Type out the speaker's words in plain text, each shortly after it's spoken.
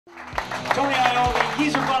Tony Iommi,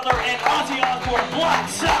 Geezer Butler, and Ozzy Osbourne, Black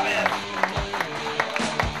Sabbath.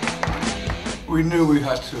 We knew we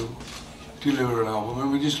had to deliver an album,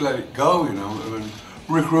 and we just let it go, you know. I mean,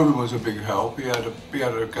 Rick Rubin was a big help. He had a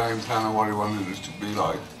game plan of what he wanted us to be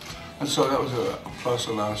like, and so that was a plus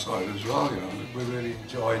on our side as well, you know. We really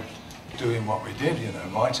enjoyed doing what we did, you know,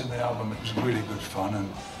 writing the album. It was really good fun,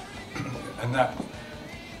 and that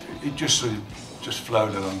it just sort of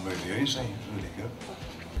flowed along really easy. It was really good.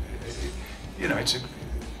 You know, it's a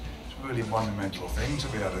really monumental thing to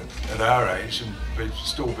be able to, at our age, and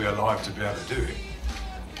still be alive to be able to do it.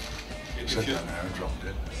 Said that now and dropped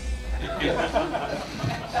it.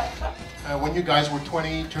 When you guys were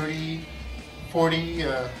 20, 30, 40,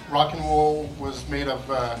 rock and roll was made of,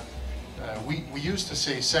 we used to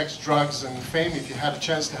say sex, drugs, and fame if you had a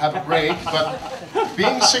chance to have a break, but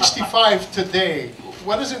being 65 today,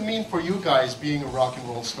 what does it mean for you guys being a rock and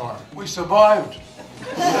roll star? We survived.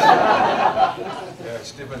 Yeah,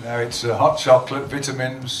 it's different now. It's hot chocolate,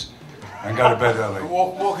 vitamins, and go to bed early.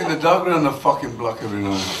 Walking the dog around the fucking block every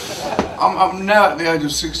night. I'm now at the age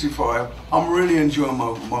of 65. I'm really enjoying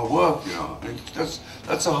my work, you know.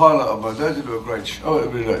 That's a highlight of my day, to do a great show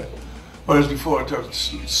every day. Whereas before I'd have to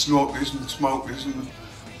snort this and smoke this and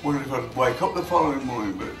wonder if I'd wake up the following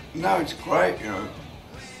morning. But now it's great, you know.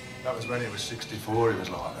 That was when he was 64, he was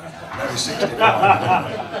like that. Now he's 65.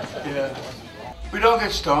 Yeah. We don't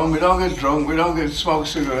get stoned, we don't get drunk, we don't get smoke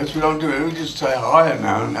cigarettes, we don't do it. We just stay higher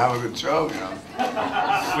now and have a good show, you know.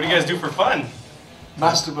 What do you guys do for fun?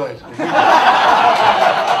 Masturbate.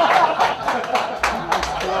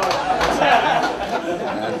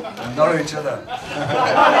 Not each other.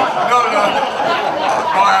 No.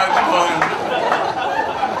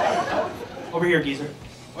 Over here, Geezer.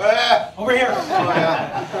 Well, Over here. oh,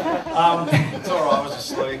 yeah. It's all right, I was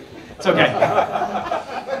asleep. It's okay.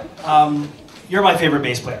 You're my favorite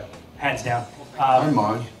bass player, hands down. I'm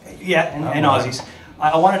mine. Yeah, and Ozzy's.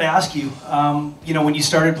 I wanted to ask you, you know, when you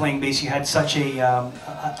started playing bass, you had such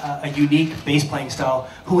a unique bass playing style.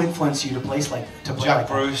 Who influenced you to play like Jack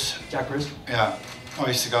Bruce. Jack Bruce. Yeah, I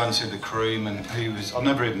used to go and see the Cream, and he was. I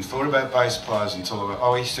never even thought about bass players until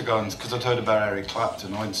I used to go and because I'd heard about Eric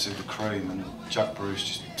Clapton. I went to see the Cream, and Jack Bruce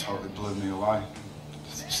just totally blew me away.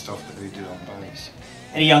 The stuff that he did on bass.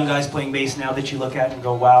 Any young guys playing bass now that you look at and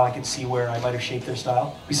go, wow, I can see where I might have shaped their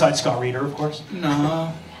style? Besides Scott Reeder, of course.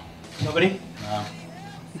 No. Nobody? No.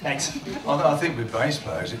 Thanks. I think with bass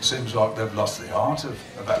players, it seems like they've lost the art of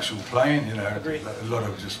actual playing, you know. Agreed. A lot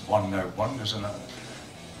of just one-note wonders, and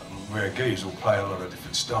where Geese will play a lot of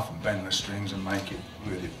different stuff and bend the strings and make it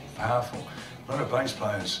really powerful. A lot of bass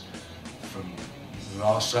players from the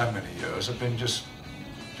last so many years have been just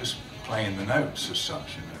playing the notes as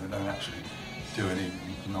such, you know. They don't actually do any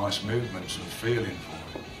nice movements and feeling for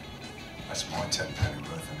it. That's my 10 penny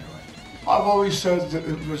worth anyway. I've always said that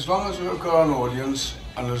as long as we've got an audience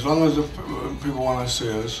and as long as the people want to see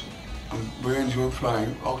us and we enjoy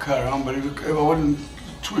playing, I'll carry on. But if I wouldn't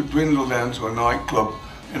dwindle down to a nightclub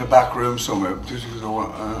in a back room somewhere just because I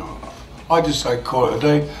want, I just say call it a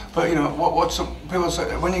day. But you know people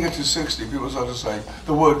say when you get to 60, people start to say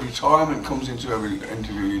the word retirement comes into every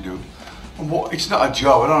interview you do. It's not a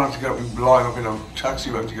job. I don't have to get up and line up in a taxi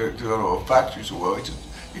rank to go to a factory to work.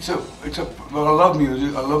 But I love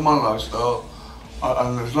music. I love my lifestyle,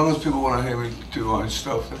 and as long as people want to hear me do my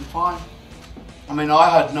stuff, then fine. I mean, I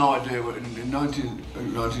had no idea in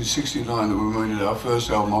 1969 that we made our first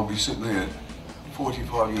album. I'll be sitting here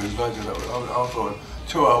 45 years later. I thought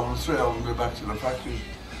 2 albums, 3 albums, go back to the factories.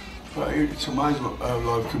 But it's amazing how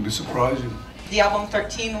life can be surprising. The album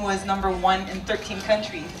 13 was #1 in 13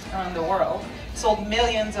 countries around the world. Sold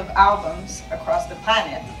millions of albums across the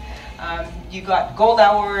planet. You got gold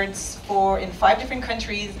awards in 5 different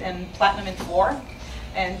countries and platinum in 4.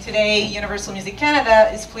 And today, Universal Music Canada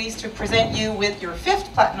is pleased to present you with your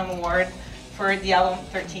 5th platinum award for the album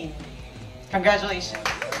 13. Congratulations.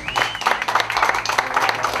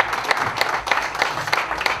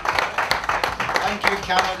 Thank you,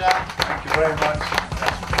 Canada. Thank you very much.